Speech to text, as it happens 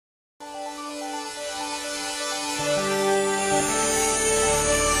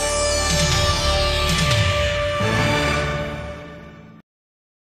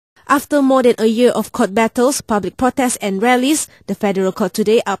After more than a year of court battles, public protests and rallies, the Federal Court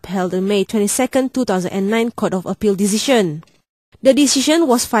today upheld the May 22, 2009 Court of Appeal decision. The decision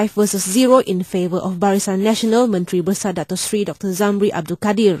was 5-0 in favour of Barisan Nasional Menteri Besar Dato Sri Dr. Zambry Abdul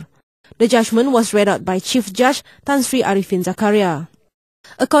Kadir. The judgment was read out by Chief Judge Tan Sri Arifin Zakaria.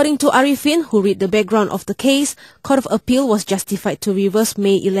 According to Arifin, who read the background of the case, Court of Appeal was justified to reverse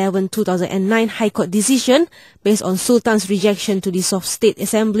May 11, 2009 High Court decision based on Sultan's rejection to dissolve State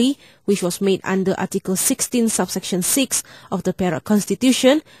Assembly, which was made under Article 16 subsection 6 of the Perak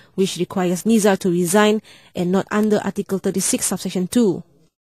Constitution, which requires Nizar to resign, and not under Article 36 subsection 2.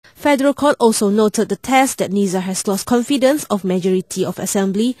 Federal Court also noted the test that Nizar has lost confidence of majority of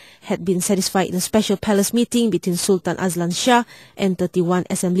Assembly had been satisfied in a special palace meeting between Sultan Azlan Shah and 31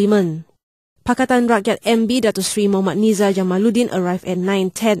 Assemblymen. Pakatan Rakyat MB Dato Sri Muhammad Nizar Jamaluddin arrived at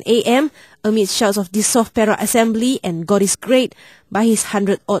 9:10 a.m. amid shouts of dissolve Perak Assembly and God is great by his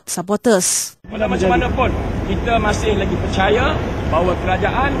 100-odd supporters. Macam mana pun, kita masih lagi percaya bahawa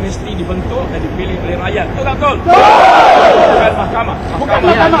kerajaan mesti dibentuk dan dipilih oleh rakyat. Betul tak betul? Bukan mahkamah.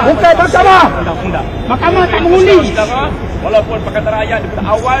 Bukan mahkamah. Undang-undang. Mahkamah tak mengundi. Walaupun Pakatan Rakyat daripada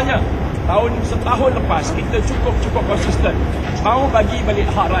awalnya, setahun lepas, kita cukup konsisten. Mahu bagi balik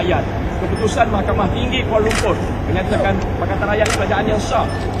hak rakyat. Keputusan Mahkamah Tinggi Kuala Lumpur menyatakan Pakatan Rakyat kerajaan yang sah,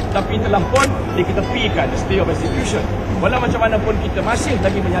 tapi telah pun diketepikan state of execution. Walau macam mana pun kita masih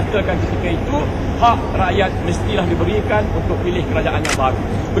lagi menyatakan ketika itu hak rakyat mestilah diberikan untuk pilih kerajaan yang baru.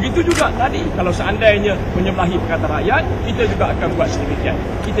 Begitu juga tadi, kalau seandainya menyebelahi Pakatan Rakyat, kita juga akan buat sedemikian.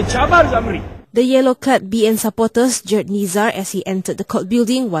 Kita cabar Zambry. The yellow-clad BN supporters jeered Nizar as he entered the court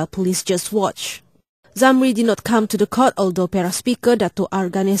building while police just watched. Zambry did not come to the court, although Perak Speaker Dato' R.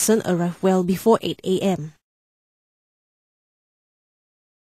 Ganesan arrived well before 8 a.m.